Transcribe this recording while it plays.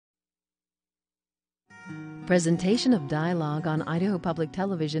Presentation of dialogue on Idaho Public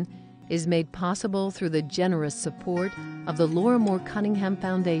Television is made possible through the generous support of the Laura Moore Cunningham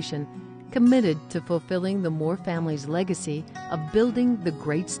Foundation, committed to fulfilling the Moore family's legacy of building the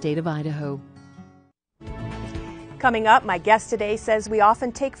great state of Idaho. Coming up, my guest today says we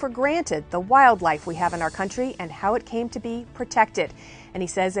often take for granted the wildlife we have in our country and how it came to be protected. And he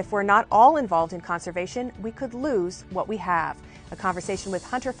says if we're not all involved in conservation, we could lose what we have. A conversation with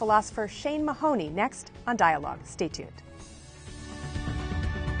hunter-philosopher Shane Mahoney next on Dialogue. Stay tuned.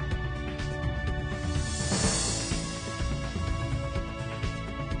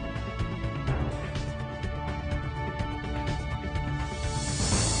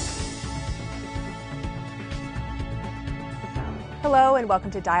 Hello and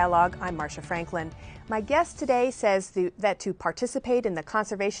welcome to Dialogue. I'm Marcia Franklin. My guest today says that to participate in the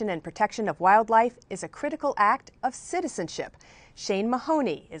conservation and protection of wildlife is a critical act of citizenship. Shane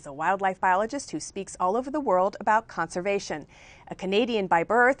Mahoney is a wildlife biologist who speaks all over the world about conservation. A Canadian by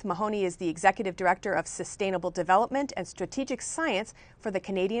birth, Mahoney is the Executive Director of Sustainable Development and Strategic Science for the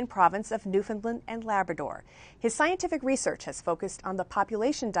Canadian province of Newfoundland and Labrador. His scientific research has focused on the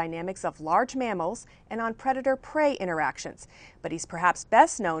population dynamics of large mammals and on predator-prey interactions. But he's perhaps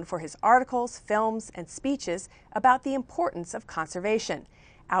best known for his articles, films, and speeches about the importance of conservation.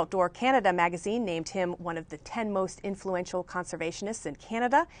 Outdoor Canada magazine named him one of the 10 most influential conservationists in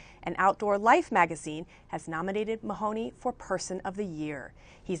Canada, and Outdoor Life magazine has nominated Mahoney for Person of the Year.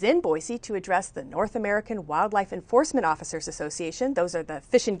 He's in Boise to address the North American Wildlife Enforcement Officers Association. Those are the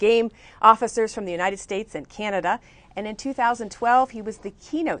fish and game officers from the United States and Canada. And in 2012, he was the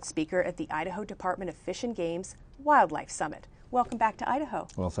keynote speaker at the Idaho Department of Fish and Game's Wildlife Summit. Welcome back to Idaho.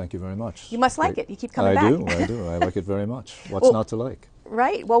 Well, thank you very much. You must like it. You keep coming back. I do. I like it very much. What's not to like?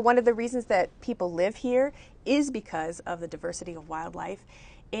 Right. Well, one of the reasons that people live here is because of the diversity of wildlife.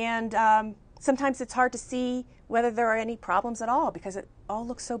 And sometimes it's hard to see whether there are any problems at all because it all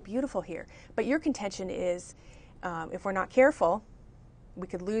looks so beautiful here. But your contention is if we're not careful, we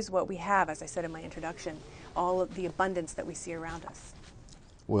could lose what we have, as I said in my introduction, all of the abundance that we see around us.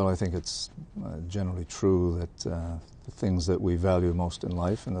 Well, I think it's generally true that the things that we value most in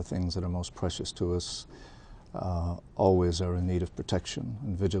life and the things that are most precious to us always are in need of protection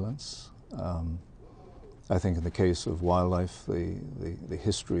and vigilance. I think in the case of wildlife, the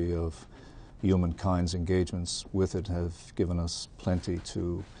history of humankind's engagements with it have given us plenty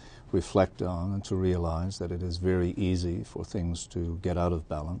to reflect on and to realize that it is very easy for things to get out of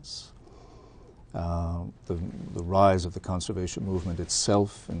balance. The rise of the conservation movement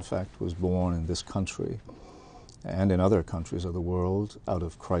itself, in fact, was born in this country and in other countries of the world out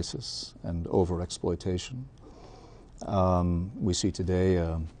of crisis and overexploitation. We see today,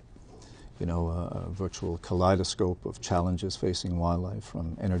 a virtual kaleidoscope of challenges facing wildlife,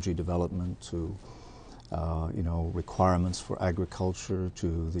 from energy development to, requirements for agriculture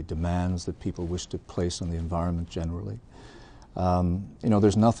to the demands that people wish to place on the environment generally.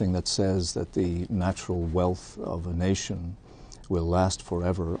 There's nothing that says that the natural wealth of a nation will last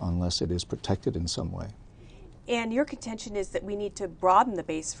forever unless it is protected in some way. And your contention is that we need to broaden the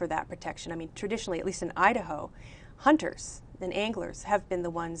base for that protection. I mean, traditionally, at least in Idaho, hunters and anglers have been the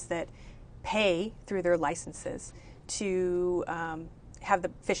ones that pay through their licenses to have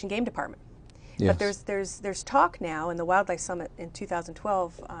the Fish and Game Department. Yes. But there's talk now, and the Wildlife Summit in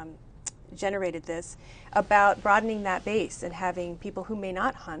 2012 generated this, about broadening that base and having people who may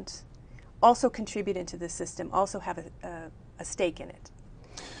not hunt also contribute into the system, also have a stake in it.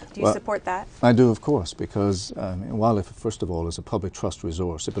 Do you support that? I do, of course, because wildlife, first of all, is a public trust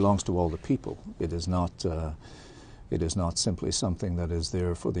resource. It belongs to all the people. It is not simply something that is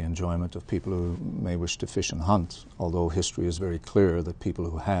there for the enjoyment of people who may wish to fish and hunt, although history is very clear that people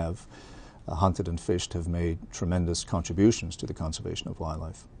who have hunted and fished have made tremendous contributions to the conservation of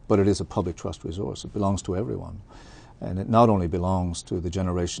wildlife. But it is a public trust resource. It belongs to everyone. And it not only belongs to the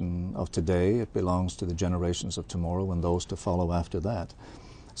generation of today, it belongs to the generations of tomorrow and those to follow after that.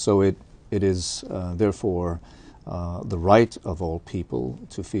 So it is, therefore, the right of all people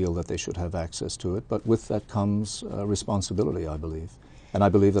to feel that they should have access to it, but with that comes responsibility, I believe. And I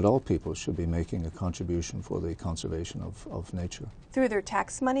believe that all people should be making a contribution for the conservation of nature. Through their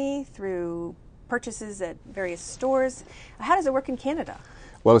tax money, through purchases at various stores. How does it work in Canada?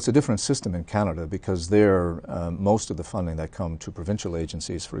 Well, it's a different system in Canada because there, most of the funding that come to provincial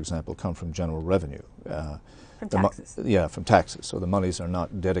agencies, for example, come from general revenue. From taxes? From taxes. So the monies are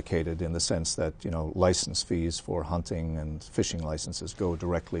not dedicated in the sense that, license fees for hunting and fishing licenses go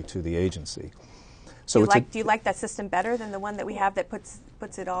directly to the agency. So do you like that system better than the one that we have that puts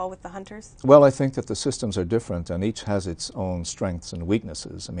puts it all with the hunters? Well, I think that the systems are different, and each has its own strengths and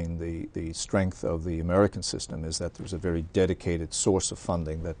weaknesses. I mean, the strength of the American system is that there's a very dedicated source of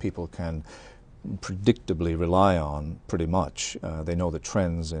funding that people can predictably rely on pretty much. They know the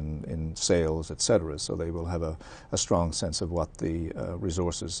trends in sales, etc., so they will have a strong sense of what the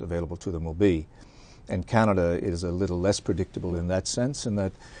resources available to them will be. And Canada is a little less predictable in that sense, in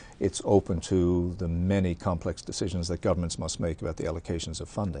that it's open to the many complex decisions that governments must make about the allocations of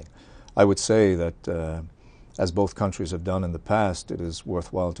funding. I would say that, as both countries have done in the past, it is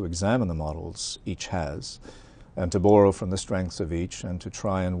worthwhile to examine the models each has and to borrow from the strengths of each and to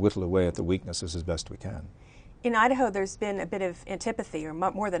try and whittle away at the weaknesses as best we can. In Idaho, there's been a bit of antipathy, or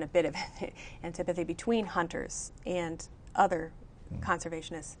more than a bit of antipathy, between hunters and other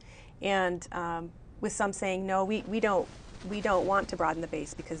conservationists, and with some saying, no, we don't want to broaden the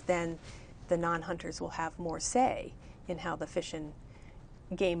base because then the non-hunters will have more say in how the fish and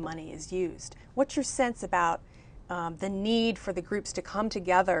game money is used. What's your sense about the need for the groups to come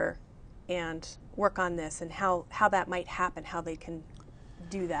together and work on this, and how that might happen, how they can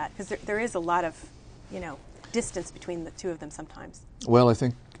do that? Because there is a lot of, distance between the two of them sometimes. Well, I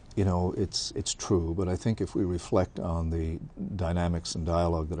think, it's true, but I think if we reflect on the dynamics and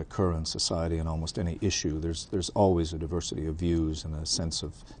dialogue that occur in society on almost any issue, there's always a diversity of views and a sense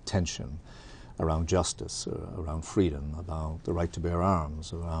of tension around justice, around freedom, about the right to bear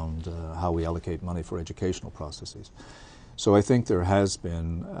arms, around how we allocate money for educational processes. So I think there has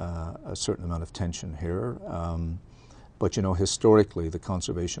been a certain amount of tension here. But historically, the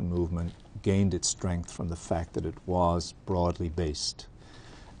conservation movement gained its strength from the fact that it was broadly based.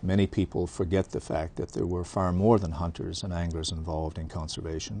 Many people forget the fact that there were far more than hunters and anglers involved in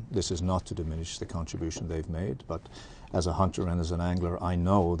conservation. This is not to diminish the contribution they've made, but as a hunter and as an angler, I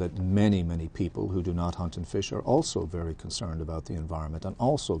know that many, many people who do not hunt and fish are also very concerned about the environment and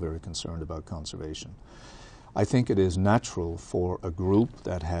also very concerned about conservation. I think it is natural for a group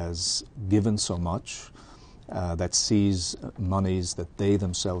that has given so much, that sees monies that they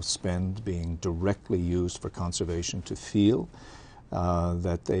themselves spend being directly used for conservation, to feel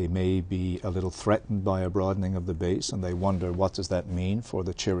that they may be a little threatened by a broadening of the base, and they wonder, what does that mean for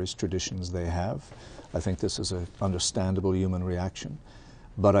the cherished traditions they have? I think this is an understandable human reaction.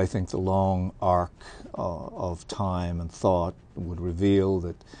 But I think the long arc of time and thought would reveal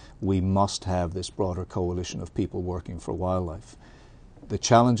that we must have this broader coalition of people working for wildlife. The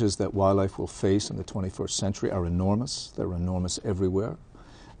challenges that wildlife will face in the 21st century are enormous. They're enormous everywhere,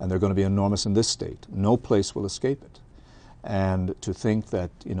 and they're going to be enormous in this state. No place will escape it. And to think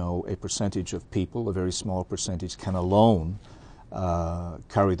that, a percentage of people, a very small percentage, can alone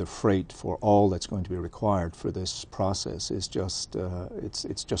carry the freight for all that's going to be required for this process is just,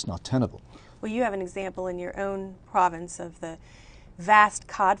 it's just not tenable. Well, you have an example in your own province of the vast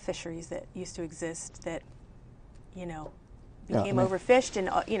cod fisheries that used to exist that, became overfished, and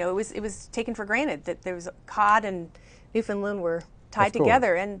it was taken for granted that there was cod and Newfoundland were tied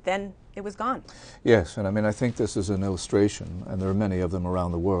together, and then it was gone. Yes, and I think this is an illustration, and there are many of them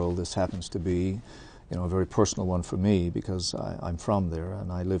around the world. This happens to be, a very personal one for me because I'm from there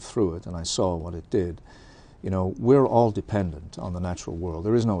and I lived through it and I saw what it did. We're all dependent on the natural world.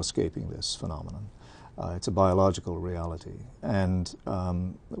 There is no escaping this phenomenon. It's a biological reality, and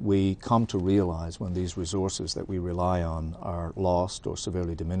we come to realize when these resources that we rely on are lost or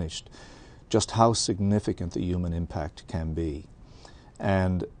severely diminished, just how significant the human impact can be.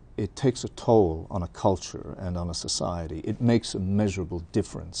 And it takes a toll on a culture and on a society. It makes a measurable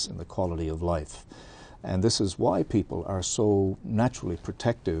difference in the quality of life. And this is why people are so naturally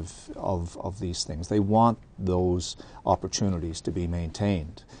protective of these things. They want those opportunities to be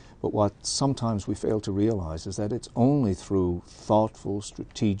maintained. But what sometimes we fail to realize is that it's only through thoughtful,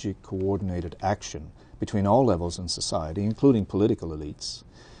 strategic, coordinated action between all levels in society, including political elites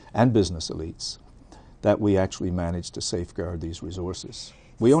and business elites, that we actually manage to safeguard these resources.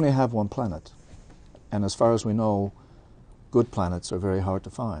 We only have one planet, and as far as we know, good planets are very hard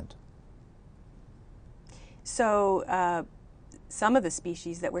to find. So some of the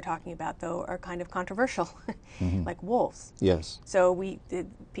species that we're talking about, though, are kind of controversial, like wolves. Yes. So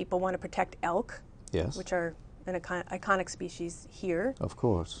people want to protect elk, yes, which are an iconic species here. Of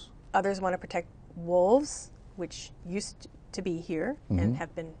course. Others want to protect wolves, which used to be here and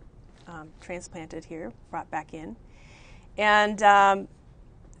have been transplanted here, brought back in. And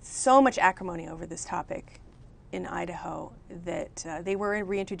so much acrimony over this topic in Idaho that they were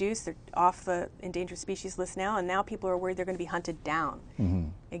reintroduced. They're off the endangered species list now, and now people are worried they're going to be hunted down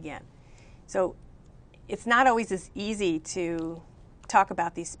again. So it's not always as easy to talk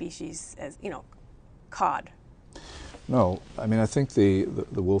about these species as, cod. No, I mean, I think the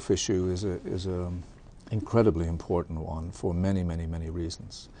wolf issue is a incredibly important one for many, many, many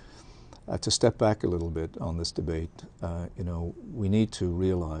reasons. To step back a little bit on this debate, we need to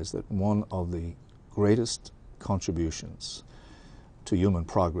realize that one of the greatest contributions to human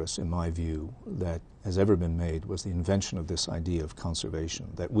progress, in my view, that has ever been made was the invention of this idea of conservation,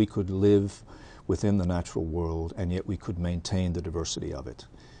 that we could live within the natural world and yet we could maintain the diversity of it.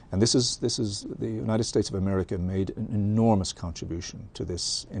 And this is the United States of America made an enormous contribution to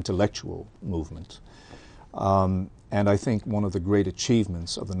this intellectual movement. And I think one of the great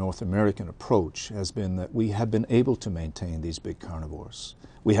achievements of the North American approach has been that we have been able to maintain these big carnivores.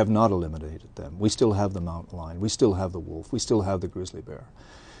 We have not eliminated them. We still have the mountain lion. We still have the wolf. We still have the grizzly bear.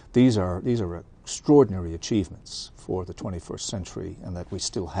 These are extraordinary achievements for the 21st century, and that we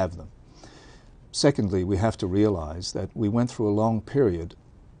still have them. Secondly, we have to realize that we went through a long period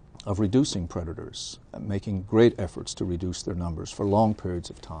of reducing predators, making great efforts to reduce their numbers for long periods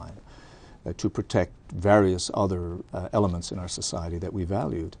of time, to protect various other elements in our society that we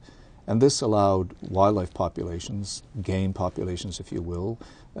valued. And this allowed wildlife populations, game populations if you will,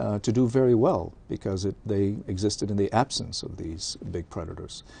 to do very well because they existed in the absence of these big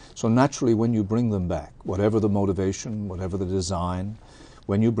predators. So naturally when you bring them back, whatever the motivation, whatever the design,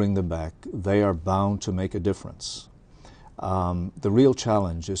 when you bring them back, they are bound to make a difference. The real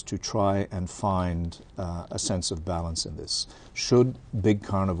challenge is to try and find a sense of balance in this. Should big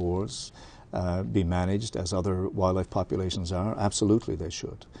carnivores be managed as other wildlife populations are? Absolutely they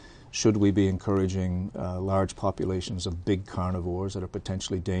should. Should we be encouraging large populations of big carnivores that are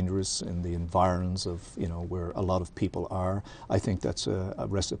potentially dangerous in the environs of, where a lot of people are? I think that's a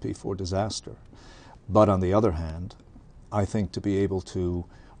recipe for disaster. But on the other hand, I think to be able to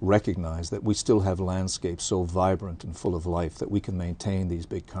recognize that we still have landscapes so vibrant and full of life that we can maintain these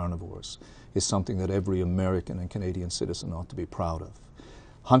big carnivores is something that every American and Canadian citizen ought to be proud of.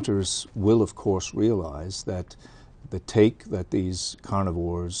 Hunters will, of course, realize that the take that these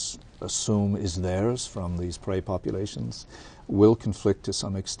carnivores assume is theirs from these prey populations will conflict to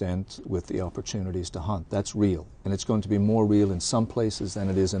some extent with the opportunities to hunt. That's real, and it's going to be more real in some places than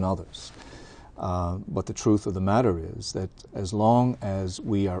it is in others. But the truth of the matter is that as long as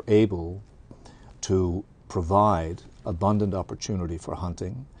we are able to provide abundant opportunity for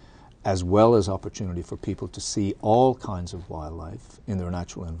hunting, as well as opportunity for people to see all kinds of wildlife in their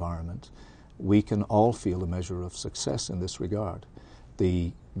natural environment, we can all feel a measure of success in this regard.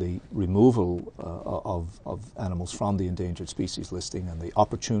 The removal of animals from the endangered species listing and the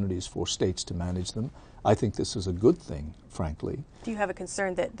opportunities for states to manage them, I think this is a good thing, frankly. Do you have a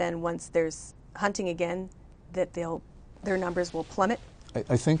concern that then once there's hunting again, that their numbers will plummet?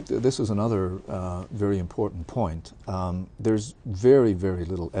 I think this is another very important point. There's very, very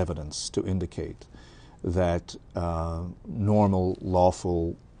little evidence to indicate that normal,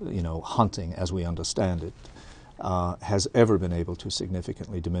 lawful, hunting as we understand it has ever been able to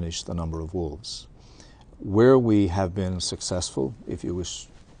significantly diminish the number of wolves. Where we have been successful, if you wish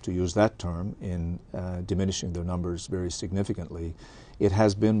to use that term, in diminishing their numbers very significantly, it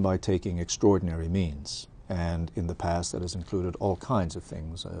has been by taking extraordinary means. And in the past, that has included all kinds of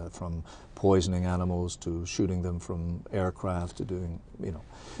things, from poisoning animals to shooting them from aircraft to doing,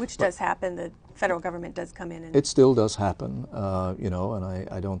 Which does happen. The federal government does come in. And it still does happen, and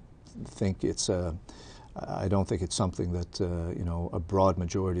I don't think it's something that, a broad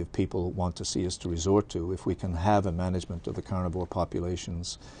majority of people want to see us to resort to. If we can have a management of the carnivore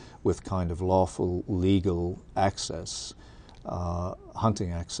populations with kind of lawful, legal access,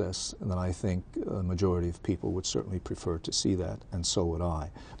 hunting access, then I think a majority of people would certainly prefer to see that, and so would I.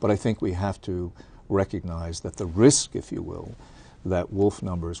 But I think we have to recognize that the risk, if you will, that wolf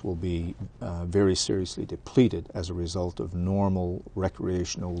numbers will be very seriously depleted as a result of normal,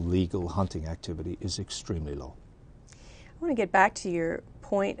 recreational, legal hunting activity is extremely low. I want to get back to your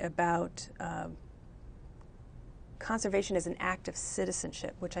point about conservation as an act of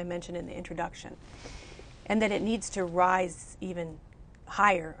citizenship, which I mentioned in the introduction, and that it needs to rise even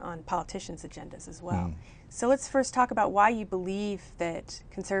higher on politicians' agendas as well. So let's first talk about why you believe that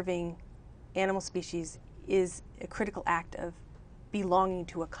conserving animal species is a critical act of belonging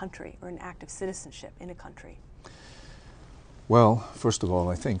to a country, or an act of citizenship in a country. Well, first of all,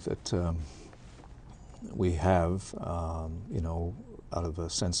 I think that we have, out of a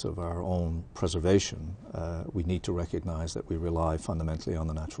sense of our own preservation, we need to recognize that we rely fundamentally on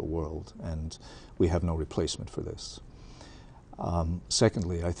the natural world, and we have no replacement for this.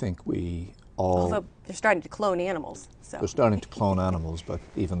 Secondly, I think we all... Although they're starting to clone animals. So. They're starting to clone animals, but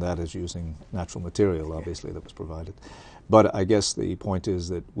even that is using natural material, obviously, that was provided. But I guess the point is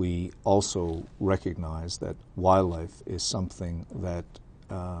that we also recognize that wildlife is something that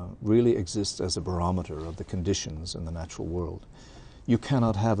really exists as a barometer of the conditions in the natural world. You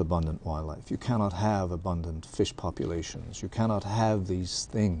cannot have abundant wildlife. You cannot have abundant fish populations. You cannot have these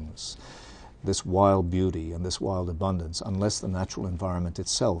things, this wild beauty and this wild abundance, unless the natural environment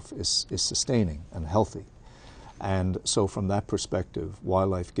itself is sustaining and healthy. And so from that perspective,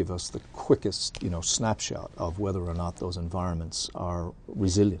 wildlife give us the quickest, snapshot of whether or not those environments are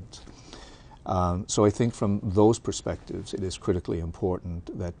resilient. So I think from those perspectives, it is critically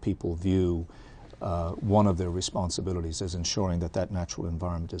important that people view one of their responsibilities as ensuring that that natural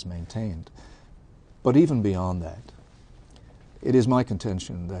environment is maintained. But even beyond that, it is my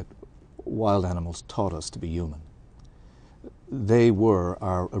contention that wild animals taught us to be human. They were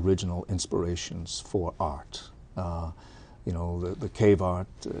our original inspirations for art. The cave art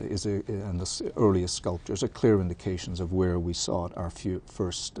and the earliest sculptures are clear indications of where we sought our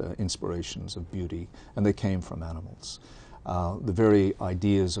first inspirations of beauty, and they came from animals. The very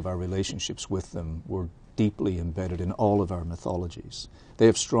ideas of our relationships with them were deeply embedded in all of our mythologies. They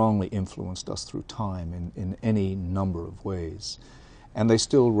have strongly influenced us through time in any number of ways, and they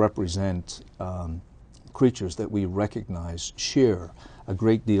still represent creatures that we recognize share a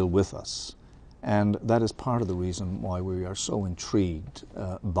great deal with us. And that is part of the reason why we are so intrigued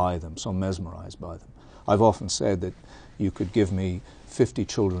by them, so mesmerized by them. I've often said that you could give me 50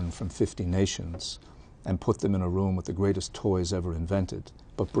 children from 50 nations and put them in a room with the greatest toys ever invented,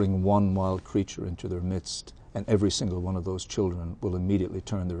 but bring one wild creature into their midst, and every single one of those children will immediately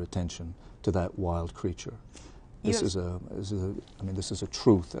turn their attention to that wild creature. This is a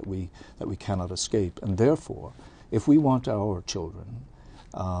truth that we cannot escape, and therefore, if we want our children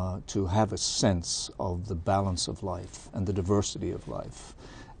to have a sense of the balance of life and the diversity of life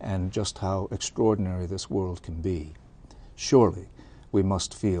and just how extraordinary this world can be, surely we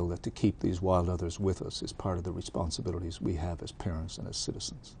must feel that to keep these wild others with us is part of the responsibilities we have as parents and as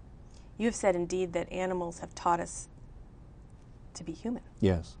citizens. You have said indeed that animals have taught us to be human.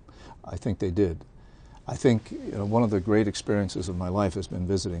 Yes, I think they did. I think one of the great experiences of my life has been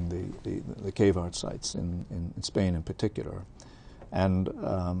visiting the cave art sites in Spain in particular. And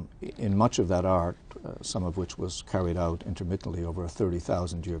in much of that art, some of which was carried out intermittently over a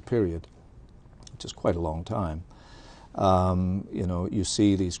 30,000-year period, which is quite a long time, you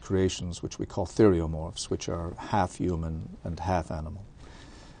see these creations which we call theriomorphs, which are half human and half animal.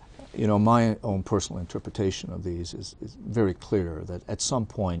 My own personal interpretation of these is very clear that at some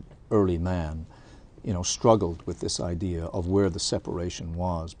point early man struggled with this idea of where the separation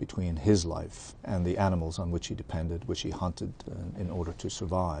was between his life and the animals on which he depended, which he hunted in order to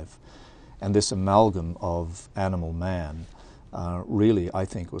survive. And this amalgam of animal man really, I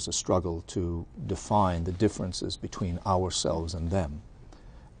think, was a struggle to define the differences between ourselves and them.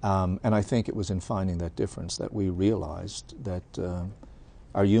 And I think it was in finding that difference that we realized that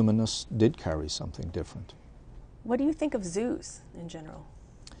our humanness did carry something different. What do you think of zoos in general?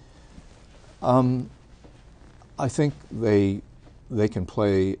 I think they can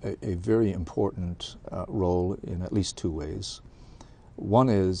play a very important role in at least two ways. One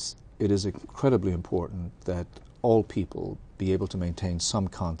is, it is incredibly important that all people be able to maintain some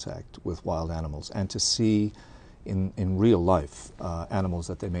contact with wild animals and to see in real life animals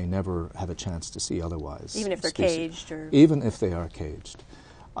that they may never have a chance to see otherwise. Even if they're caged? Even if they are caged.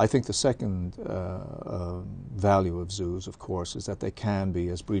 I think the second value of zoos, of course, is that they can be,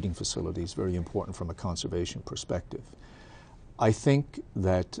 as breeding facilities, very important from a conservation perspective. I think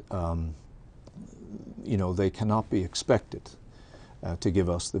that they cannot be expected to give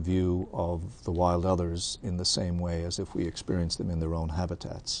us the view of the wild others in the same way as if we experience them in their own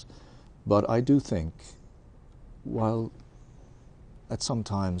habitats. But I do think, while at some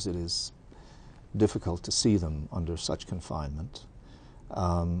times it is difficult to see them under such confinement,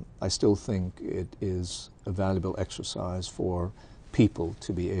 I still think it is a valuable exercise for people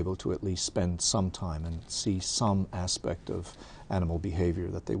to be able to at least spend some time and see some aspect of animal behavior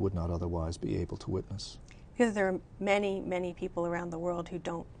that they would not otherwise be able to witness. Because there are many, many people around the world who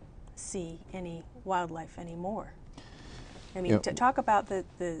don't see any wildlife anymore. I mean, to talk about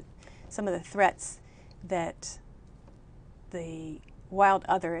some of the threats that the wild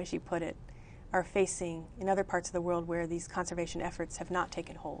other, as you put it, are facing in other parts of the world where these conservation efforts have not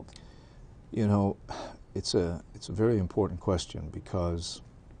taken hold? It's a very important question, because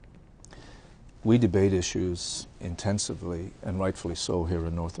we debate issues intensively, and rightfully so, here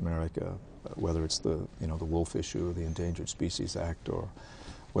in North America, whether it's the wolf issue, or the Endangered Species Act, or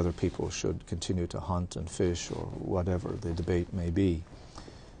whether people should continue to hunt and fish or whatever the debate may be,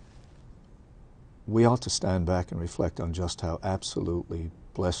 we ought to stand back and reflect on just how absolutely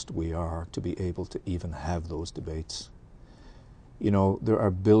blessed we are to be able to even have those debates. You know, there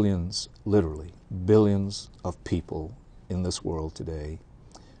are billions, literally, billions of people in this world today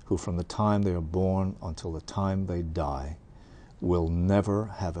who from the time they are born until the time they die will never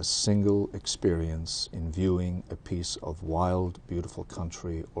have a single experience in viewing a piece of wild, beautiful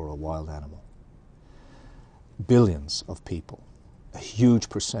country or a wild animal. Billions of people, a huge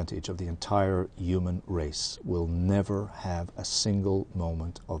percentage of the entire human race, will never have a single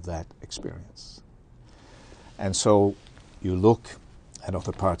moment of that experience. And so you look at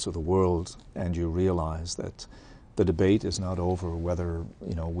other parts of the world and you realize that the debate is not over whether,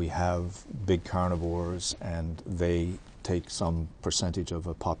 you know, we have big carnivores and they take some percentage of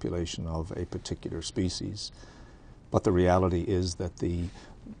a population of a particular species. But the reality is that the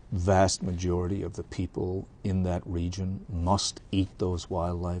vast majority of the people in that region must eat those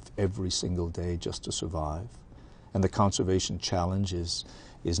wildlife every single day just to survive. And the conservation challenge is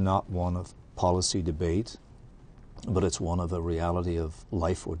not one of policy debate, but it's one of a reality of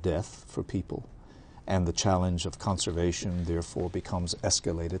life or death for people. And the challenge of conservation, therefore, becomes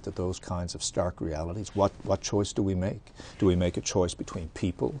escalated to those kinds of stark realities. What choice do we make? Do we make a choice between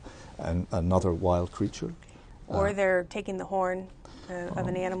people and another wild creature? Or they're taking the horn of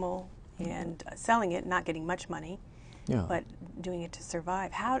an animal and selling it, not getting much money, but doing it to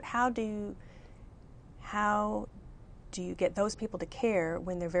survive. How do you get those people to care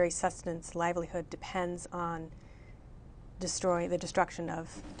when their very sustenance, livelihood depends on the destruction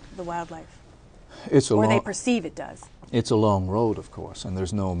of the wildlife? Or they perceive it does. It's a long road, of course, and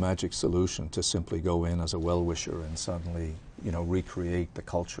there's no magic solution to simply go in as a well-wisher and suddenly, you know, recreate the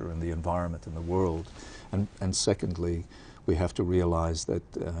culture and the environment in the world. And secondly, we have to realize that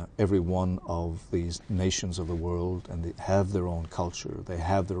every one of these nations of the world, and they have their own culture, they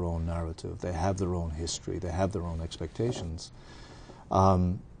have their own narrative, they have their own history, they have their own expectations. Are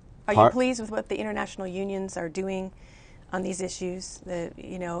you pleased with what the international unions are doing on these issues?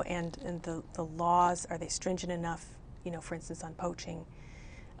 And the laws, are they stringent enough? You know, for instance, on poaching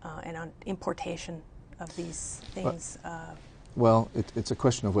and on importation of these things. Well, it's a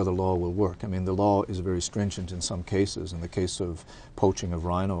question of whether law will work. I mean, the law is very stringent in some cases. In the case of poaching of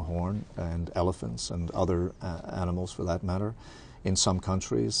rhino horn and elephants and other animals, for that matter, in some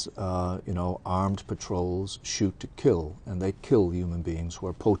countries, armed patrols shoot to kill, and they kill human beings who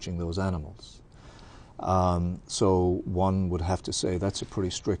are poaching those animals. So one would have to say that's a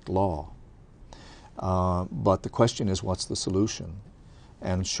pretty strict law. But the question is, what's the solution?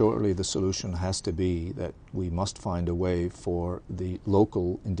 And surely the solution has to be that we must find a way for the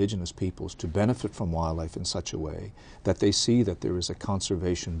local indigenous peoples to benefit from wildlife in such a way that they see that there is a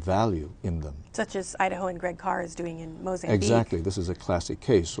conservation value in them. Such as Idaho and Greg Carr is doing in Mozambique. Exactly. This is a classic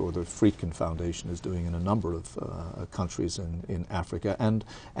case, or the Friedkin Foundation is doing in a number of countries in Africa, and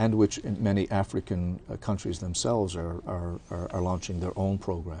which in many African countries themselves are launching their own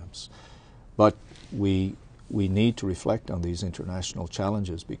programs. But we need to reflect on these international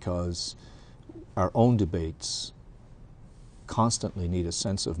challenges because our own debates constantly need a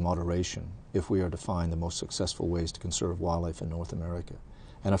sense of moderation if we are to find the most successful ways to conserve wildlife in North America.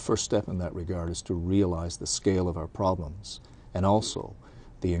 And a first step in that regard is to realize the scale of our problems and also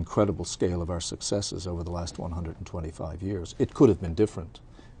the incredible scale of our successes over the last 125 years. It could have been different.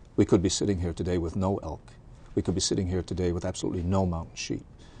 We could be sitting here today with no elk. We could be sitting here today with absolutely no mountain sheep.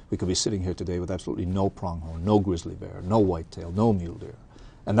 We could be sitting here today with absolutely no pronghorn, no grizzly bear, no whitetail, no mule deer.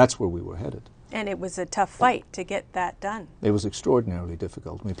 And that's where we were headed. And it was a tough fight to get that done. It was extraordinarily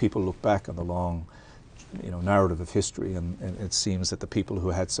difficult. I mean, people look back on the long, narrative of history, and it seems that the people who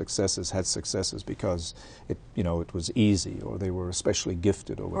had successes because it was easy, or they were especially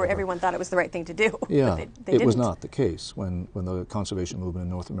gifted, or whatever. Or everyone thought it was the right thing to do. Yeah, but they didn't. Was not the case. When the conservation movement in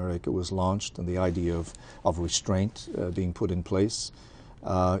North America was launched and the idea of restraint being put in place,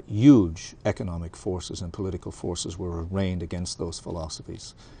 huge economic forces and political forces were arraigned against those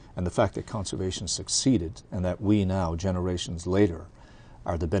philosophies. And the fact that conservation succeeded and that we now, generations later,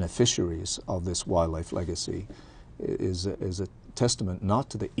 are the beneficiaries of this wildlife legacy is a testament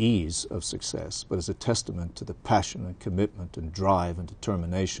not to the ease of success, but is a testament to the passion and commitment and drive and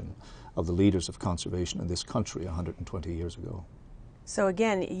determination of the leaders of conservation in this country 120 years ago. So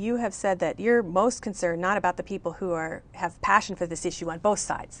again, you have said that you're most concerned not about the people who have passion for this issue on both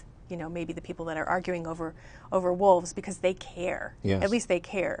sides. Maybe the people that are arguing over wolves because they care. Yes. At least they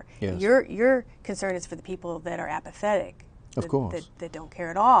care. Yes. Your concern is for the people that are apathetic. Of course. That don't care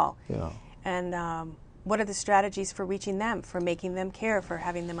at all. Yeah. And what are the strategies for reaching them, for making them care, for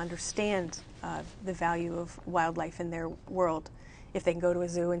having them understand the value of wildlife in their world? If they can go to a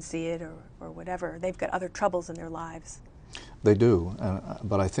zoo and see it or whatever, they've got other troubles in their lives. They do,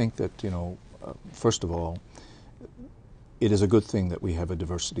 but I think that, first of all, it is a good thing that we have a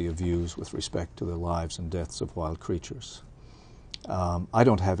diversity of views with respect to the lives and deaths of wild creatures. I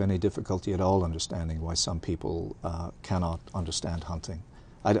don't have any difficulty at all understanding why some people cannot understand hunting.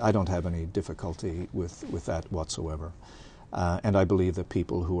 I don't have any difficulty with that whatsoever. And I believe that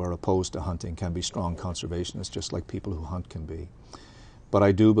people who are opposed to hunting can be strong conservationists, just like people who hunt can be. But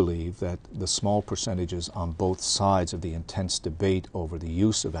I do believe that the small percentages on both sides of the intense debate over the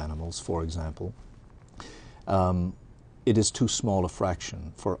use of animals, for example, it is too small a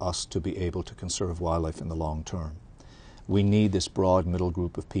fraction for us to be able to conserve wildlife in the long term. We need this broad middle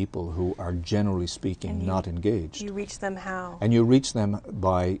group of people who are, generally speaking, not engaged. You reach them how? And you reach them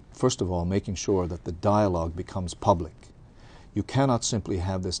by, first of all, making sure that the dialogue becomes public. You cannot simply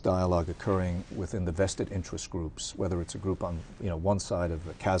have this dialogue occurring within the vested interest groups, whether it's a group on one side of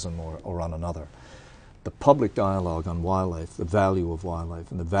the chasm or on another. The public dialogue on wildlife, the value of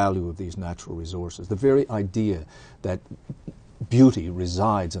wildlife and the value of these natural resources, the very idea that beauty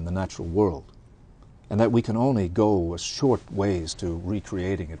resides in the natural world and that we can only go a short ways to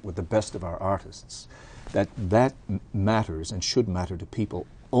recreating it with the best of our artists, that matters and should matter to people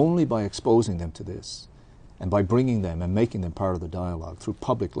only by exposing them to this. And by bringing them and making them part of the dialogue through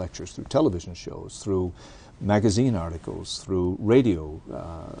public lectures, through television shows, through magazine articles, through radio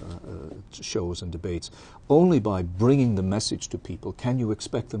shows and debates, only by bringing the message to people can you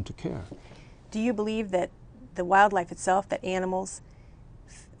expect them to care. Do you believe that the wildlife itself, that animals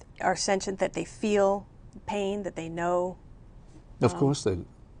are sentient, that they feel pain, that they know? Of course they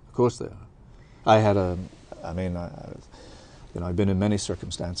are. I had I've been in many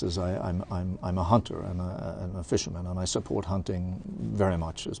circumstances. I'm a hunter and a fisherman, and I support hunting very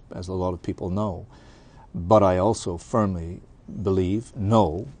much, as a lot of people know. But I also firmly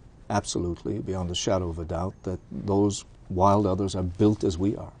know, absolutely, beyond a shadow of a doubt, that those wild others are built as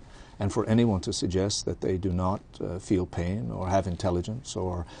we are. And for anyone to suggest that they do not feel pain or have intelligence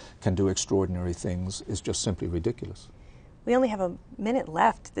or can do extraordinary things is just simply ridiculous. We only have a minute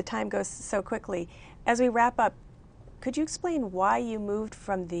left. The time goes so quickly. As we wrap up, could you explain why you moved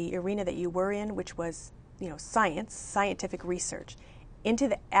from the arena that you were in, which was, scientific research, into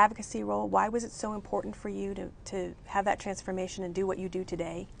the advocacy role? Why was it so important for you to have that transformation and do what you do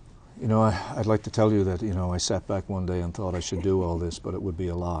today? I'd like to tell you that, I sat back one day and thought I should do all this, but it would be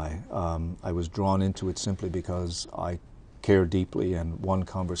a lie. I was drawn into it simply because I care deeply, and one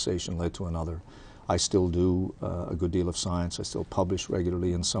conversation led to another. I still do a good deal of science. I still publish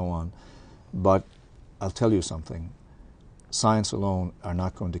regularly and so on. But I'll tell you something. Science alone are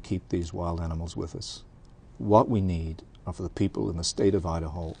not going to keep these wild animals with us. What we need are for the people in the state of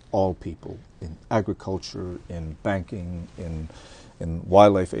Idaho, all people, in agriculture, in banking, in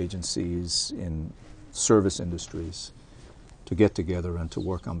wildlife agencies, in service industries, to get together and to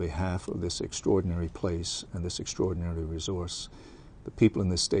work on behalf of this extraordinary place and this extraordinary resource. The people in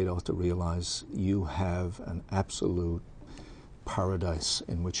this state ought to realize you have an absolute paradise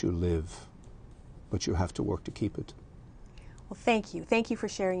in which you live, but you have to work to keep it. Well, thank you. Thank you for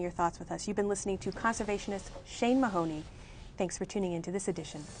sharing your thoughts with us. You've been listening to Conservationist Shane Mahoney. Thanks for tuning in to this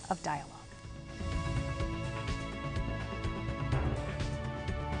edition of Dialogue.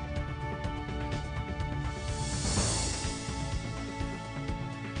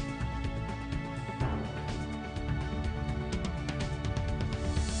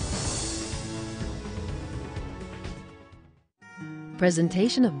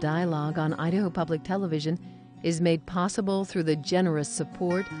 Presentation of Dialogue on Idaho Public Television is made possible through the generous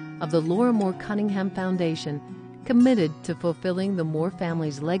support of the Laura Moore Cunningham Foundation, committed to fulfilling the Moore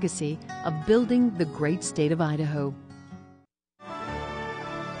family's legacy of building the great state of Idaho.